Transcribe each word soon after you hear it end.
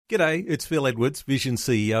G'day, it's Phil Edwards, Vision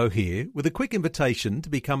CEO here, with a quick invitation to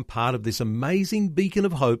become part of this amazing beacon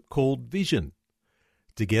of hope called Vision.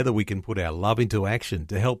 Together we can put our love into action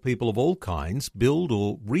to help people of all kinds build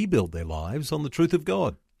or rebuild their lives on the truth of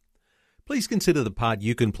God. Please consider the part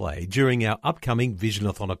you can play during our upcoming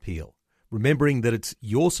Visionathon appeal, remembering that it's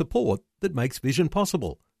your support that makes Vision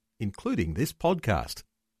possible, including this podcast.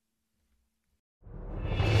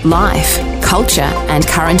 Life, culture and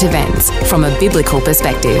current events from a biblical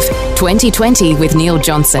perspective. 2020 with Neil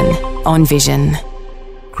Johnson on Vision.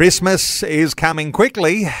 Christmas is coming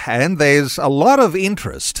quickly and there's a lot of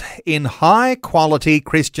interest in high-quality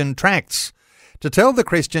Christian tracts to tell the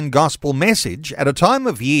Christian gospel message at a time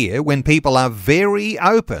of year when people are very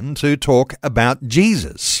open to talk about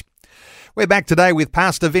Jesus. We're back today with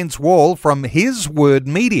Pastor Vince Wall from His Word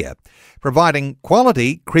Media, providing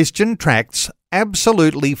quality Christian tracts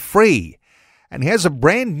absolutely free. And he has a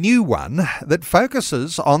brand new one that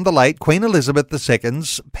focuses on the late Queen Elizabeth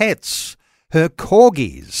II's pets, her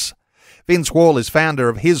corgis. Vince Wall is founder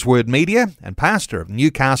of His Word Media and pastor of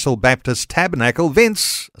Newcastle Baptist Tabernacle.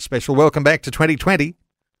 Vince, a special welcome back to 2020.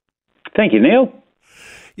 Thank you, Neil.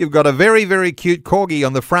 You've got a very, very cute corgi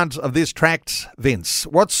on the front of this tract, Vince.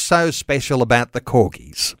 What's so special about the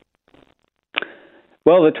corgis?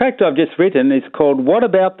 Well, the tract I've just written is called What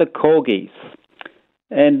About the Corgis?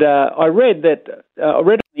 And I read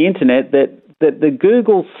on the internet that the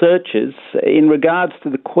Google searches in regards to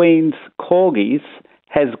the Queen's corgis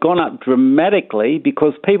has gone up dramatically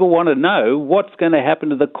because people want to know what's going to happen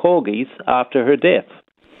to the corgis after her death.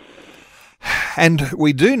 And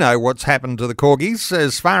we do know what's happened to the corgis.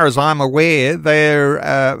 As far as I'm aware,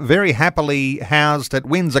 they're very happily housed at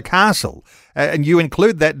Windsor Castle. And you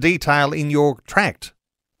include that detail in your tract.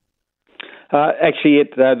 Actually,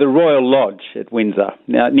 at the Royal Lodge at Windsor,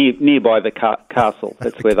 now nearby the castle.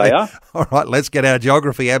 That's where they are. All right, let's get our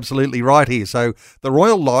geography absolutely right here. So the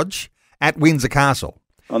Royal Lodge at Windsor Castle.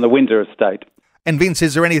 On the Windsor estate. And Vince,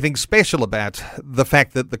 is there anything special about the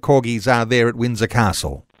fact that the corgis are there at Windsor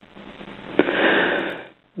Castle?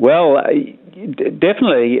 Well,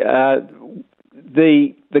 definitely.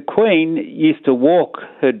 The Queen used to walk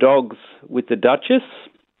her dogs with the Duchess,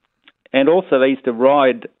 and also they used to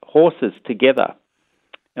ride horses together.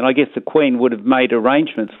 And I guess the Queen would have made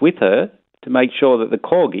arrangements with her to make sure that the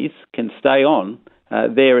corgis can stay on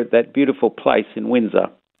there at that beautiful place in Windsor.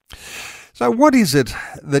 So what is it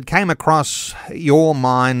that came across your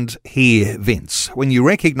mind here, Vince, when you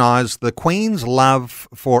recognised the Queen's love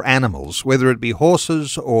for animals, whether it be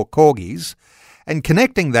horses or corgis, and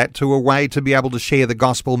connecting that to a way to be able to share the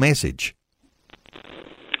gospel message?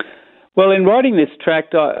 Well, in writing this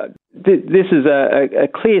tract, this is a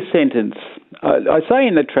clear sentence. I say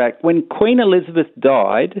in the tract, when Queen Elizabeth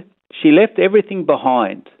died, she left everything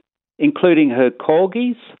behind, including her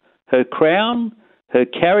corgis, her crown, her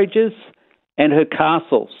carriages, and her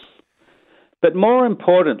castles. But more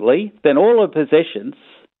importantly than all her possessions,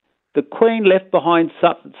 the Queen left behind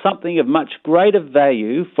something of much greater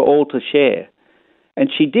value for all to share. And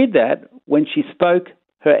she did that when she spoke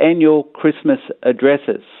her annual Christmas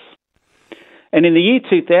addresses. And in the year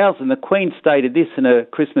 2000, the Queen stated this in her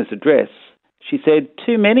Christmas address. She said,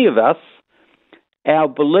 "To many of us, our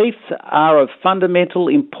beliefs are of fundamental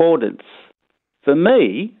importance. For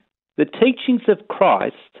me, the teachings of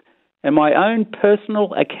Christ and my own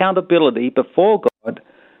personal accountability before God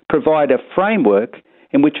provide a framework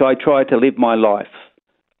in which I try to live my life.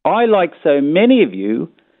 I, like so many of you,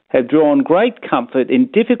 have drawn great comfort in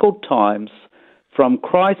difficult times from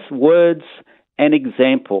Christ's words and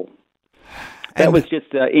example." That was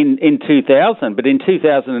just in 2000, but in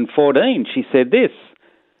 2014 she said this,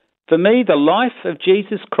 "For me, the life of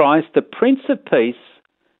Jesus Christ, the Prince of Peace,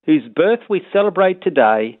 whose birth we celebrate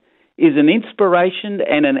today, is an inspiration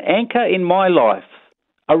and an anchor in my life,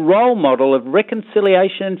 a role model of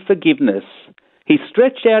reconciliation and forgiveness. He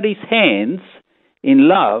stretched out his hands in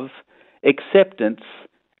love, acceptance,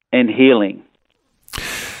 and healing."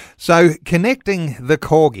 So connecting the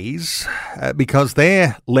corgis, because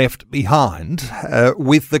they're left behind,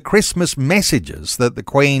 with the Christmas messages that the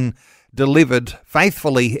Queen delivered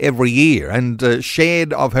faithfully every year and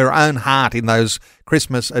shared of her own heart in those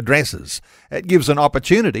Christmas addresses, it gives an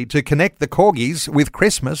opportunity to connect the corgis with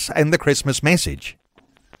Christmas and the Christmas message.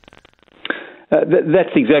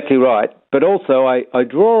 That's exactly right. But also I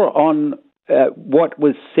draw on what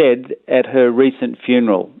was said at her recent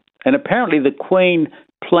funeral. And apparently the Queen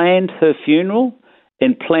planned her funeral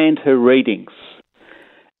and planned her readings.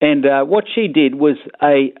 And what she did was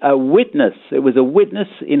a witness. It was a witness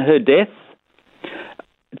in her death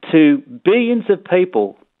to billions of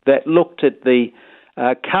people that looked at the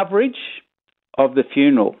coverage of the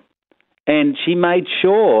funeral. And she made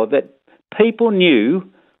sure that people knew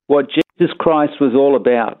what Jesus Christ was all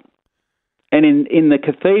about. And in the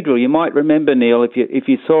cathedral, you might remember, Neil, if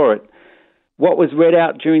you saw it, what was read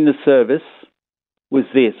out during the service was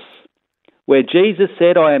this, where Jesus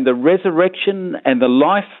said, I am the resurrection and the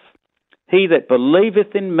life. He that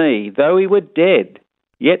believeth in me, though he were dead,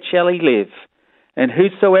 yet shall he live. And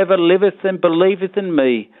whosoever liveth and believeth in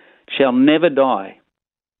me shall never die.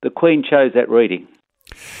 The Queen chose that reading.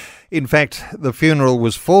 In fact, the funeral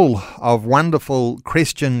was full of wonderful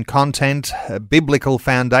Christian content, biblical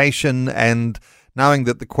foundation, and knowing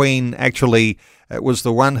that the Queen actually was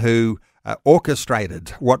the one who orchestrated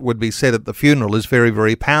what would be said at the funeral is very,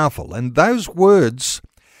 very powerful. And those words,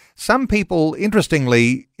 some people,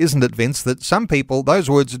 interestingly, isn't it, Vince, that some people, those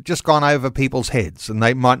words have just gone over people's heads and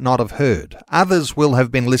they might not have heard. Others will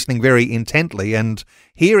have been listening very intently and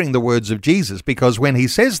hearing the words of Jesus, because when he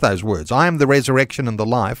says those words, I am the resurrection and the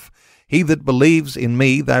life, he that believes in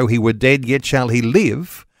me, though he were dead, yet shall he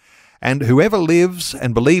live, and whoever lives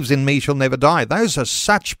and believes in me shall never die. Those are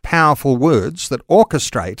such powerful words that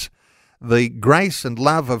orchestrate the grace and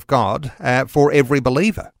love of God for every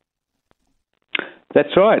believer.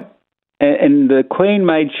 That's right. And the Queen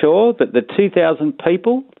made sure that the 2,000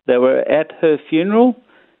 people that were at her funeral,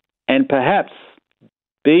 and perhaps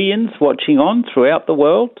billions watching on throughout the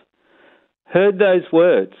world, heard those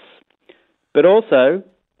words. But also,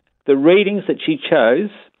 the readings that she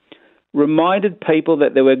chose reminded people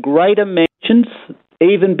that there were greater mansions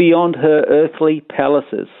even beyond her earthly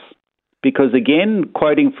palaces. Because again,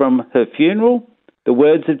 quoting from her funeral, the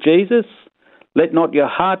words of Jesus, let not your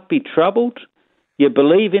heart be troubled. You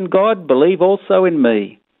believe in God, believe also in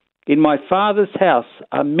me. In my Father's house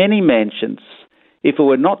are many mansions. If it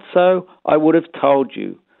were not so, I would have told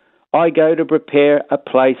you. I go to prepare a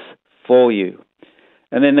place for you.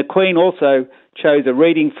 And then the Queen also chose a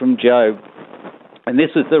reading from Job. And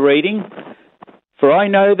this was the reading, for I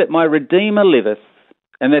know that my Redeemer liveth,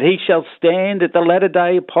 and that he shall stand at the latter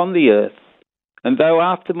day upon the earth. And though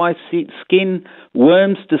after my skin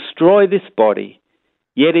worms destroy this body,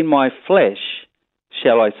 yet in my flesh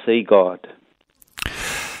shall I see God.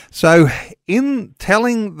 So, in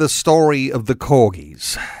telling the story of the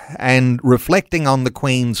corgis and reflecting on the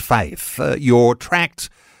Queen's faith, your tract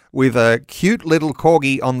with a cute little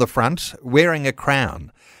corgi on the front wearing a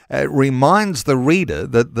crown reminds the reader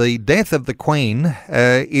that the death of the Queen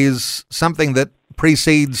is something that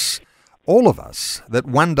precedes all of us, that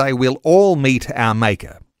one day we'll all meet our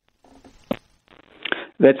Maker.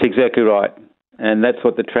 That's exactly right, and that's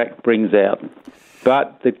what the tract brings out.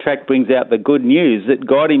 But the tract brings out the good news that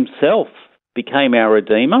God himself became our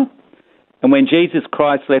Redeemer, and when Jesus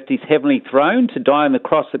Christ left his heavenly throne to die on the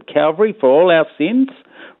cross at Calvary for all our sins,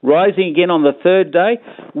 rising again on the third day,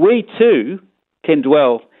 we too can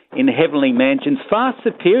dwell in heavenly mansions, far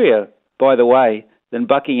superior, by the way, than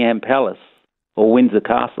Buckingham Palace or Windsor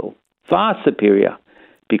Castle. Far superior,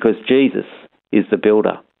 because Jesus is the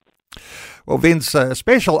builder. Well, Vince, a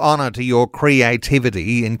special honour to your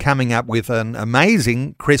creativity in coming up with an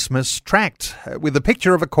amazing Christmas tract with a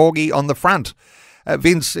picture of a corgi on the front.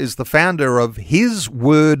 Vince is the founder of His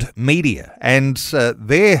Word Media, and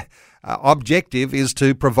their objective is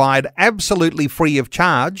to provide absolutely free of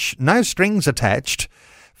charge, no strings attached,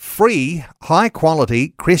 free, high-quality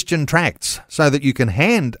Christian tracts so that you can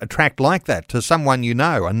hand a tract like that to someone you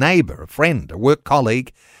know, a neighbour, a friend, a work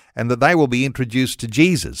colleague, and that they will be introduced to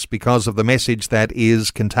Jesus because of the message that is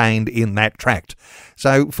contained in that tract.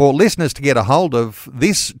 So for listeners to get a hold of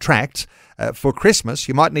this tract for Christmas,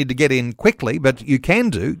 you might need to get in quickly, but you can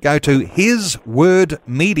go to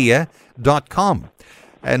hiswordmedia.com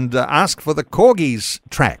and ask for the Corgis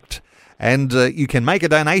tract. And you can make a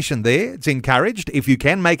donation there. It's encouraged if you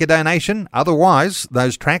can make a donation. Otherwise,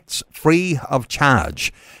 those tracts free of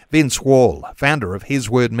charge. Vince Wall, founder of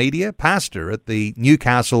His Word Media, pastor at the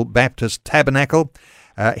Newcastle Baptist Tabernacle,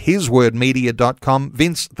 hiswordmedia.com.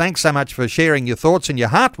 Vince, thanks so much for sharing your thoughts and your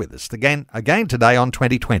heart with us again today on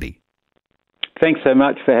 2020. Thanks so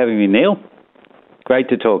much for having me, Neil. Great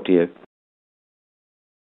to talk to you.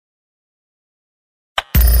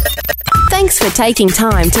 Thanks for taking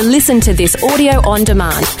time to listen to this audio on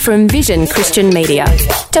demand from Vision Christian Media.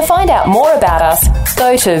 To find out more about us,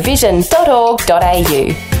 go to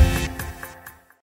vision.org.au.